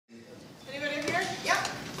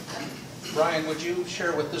Brian, would you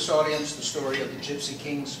share with this audience the story of the Gypsy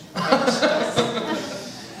Kings? I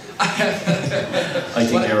think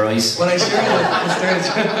they're right. When I share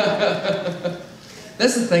the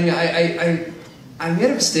that's the thing. I made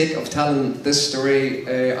a mistake of telling this story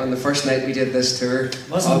on the first night we did this tour.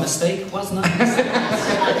 Wasn't a mistake, wasn't it?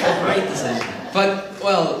 Right decision. But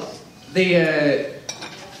well,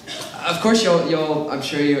 of course I'm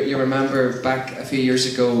sure you remember back a few years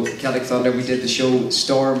ago, Celtic Thunder. We did the show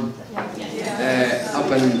Storm up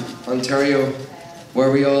in Ontario, where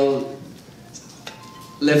we all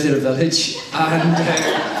lived in a village and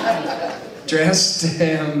dressed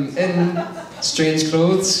in strange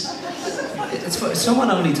clothes. Someone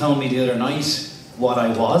only told me the other night what I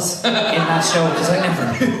was in that show, because I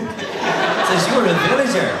never knew. Says, "You're a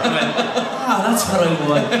villager." I went, that's what I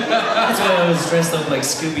was. That's why I was dressed up like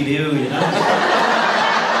Scooby-Doo, you know?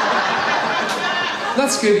 Not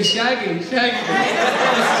Scooby, Shaggy.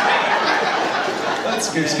 That's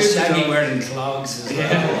Scooby. Shaggy wearing clogs as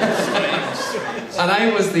well. And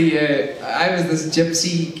I was this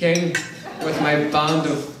Gypsy King with my band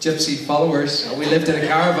of gypsy followers. And we lived in a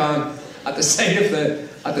caravan at the side of the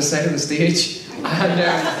stage, and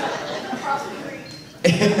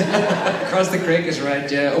across the creek is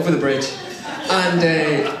right, yeah, over the bridge, and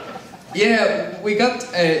yeah, we got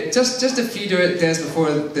just a few days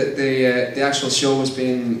before the actual show was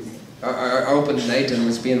being our open night and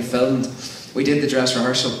was being filmed. We did the dress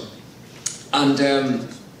rehearsal, and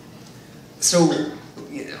so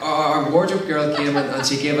our wardrobe girl came in and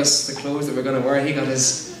she gave us the clothes that we're going to wear. He got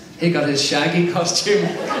his Shaggy costume.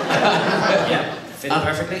 Yeah, fit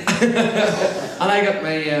perfectly. And I got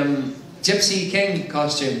my Gypsy King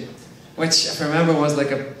costume, which, if I remember, was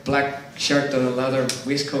like a black shirt and a leather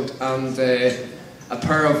waistcoat and a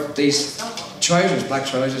pair of these trousers, black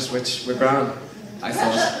trousers, which were grand, I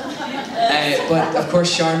thought. But of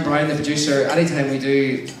course, Sharon Brown, the producer, anytime we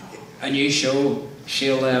do a new show,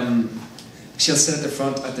 she'll sit at the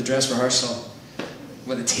front at the dress rehearsal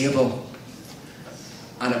with a table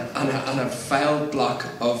and a file block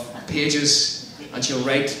of pages, and she'll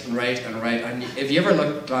write and write and write. And if you ever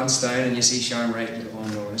glance down and you see Sharon writing, you go, "Oh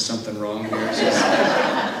no, there's something wrong here."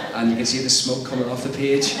 And you can see the smoke coming off the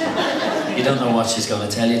page. You don't know what she's going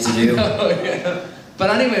to tell you to do. Oh, yeah.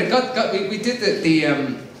 But anyway, we did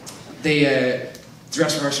the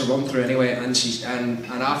dress rehearsal run through anyway, and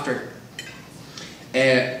after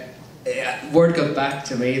word got back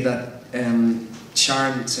to me that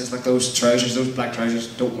Sharon says, like, those black trousers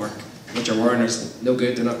don't work. What you're wearing is no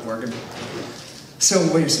good, they're not working. So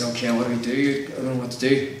we said, okay, what do we do? I don't know what to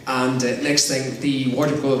do. And next thing, the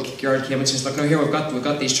wardrobe girl came and says, "Look, now here, we've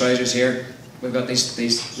got these trousers here. We've got these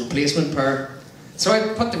replacement pair." So I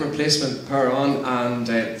put the replacement pair on and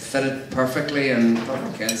fitted perfectly, and thought,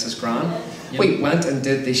 okay, this is grand. Yep. We went and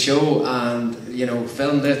did the show and,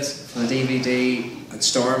 filmed it for the DVD at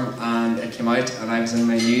Storm, and it came out and I was in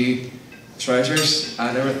my new trousers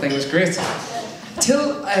and everything was great.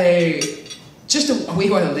 Till just a wee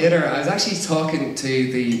while later, I was actually talking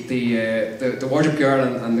to the wardrobe girl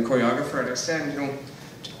and the choreographer, and I was saying,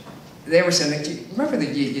 they were saying, like, "Do you remember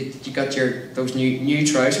that you got those new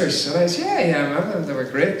trousers?" And I said, yeah, I remember them, they were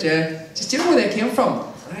great, yeah. She said, "Do you know where they came from?"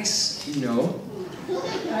 And I said, "No."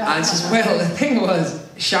 And she says, "Well, the thing was,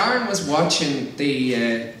 Sharon was watching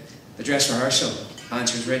the dress rehearsal, and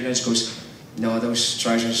she was writing down, she goes, 'No, those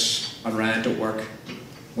trousers on Ryan don't work.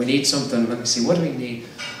 We need something,' let me see, what do we need?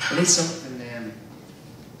 We need something,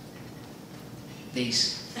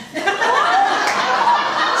 these." So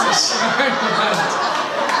Sharon went,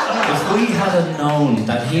 if we had known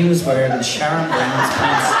that he was wearing Sharon Brown's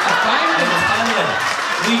pants,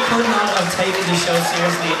 we could not have taken the show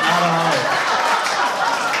seriously at all.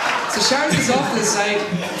 So Sharon goes off to the side,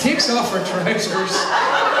 takes off her trousers,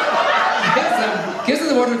 gives them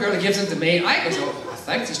the wardrobe girl, and gives them to me. I goes, "Oh,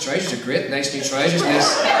 thanks, these trousers are great, nice new trousers,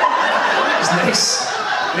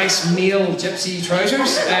 nice male gypsy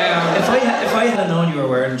trousers." If I had known you were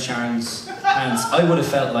wearing Sharon's pants, I would have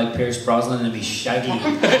felt like Pierce Brosnan and be Shaggy.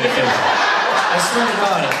 I swear to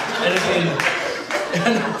God, it'd have been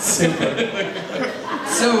super.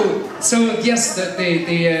 So yes, the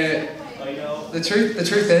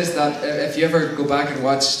truth is that if you ever go back and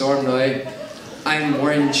watch Storm now, I'm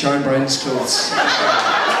wearing Sharon Brown's clothes.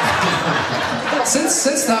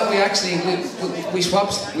 Since that, we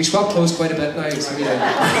swapped clothes quite a bit now. So,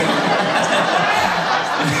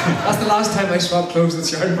 that's the last time I swapped clothes with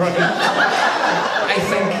Sharon Brown. I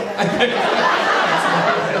think.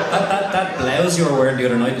 That blouse you were wearing the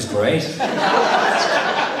other night was great.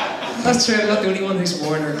 That's true. I'm not the only one who's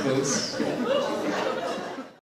worn her clothes.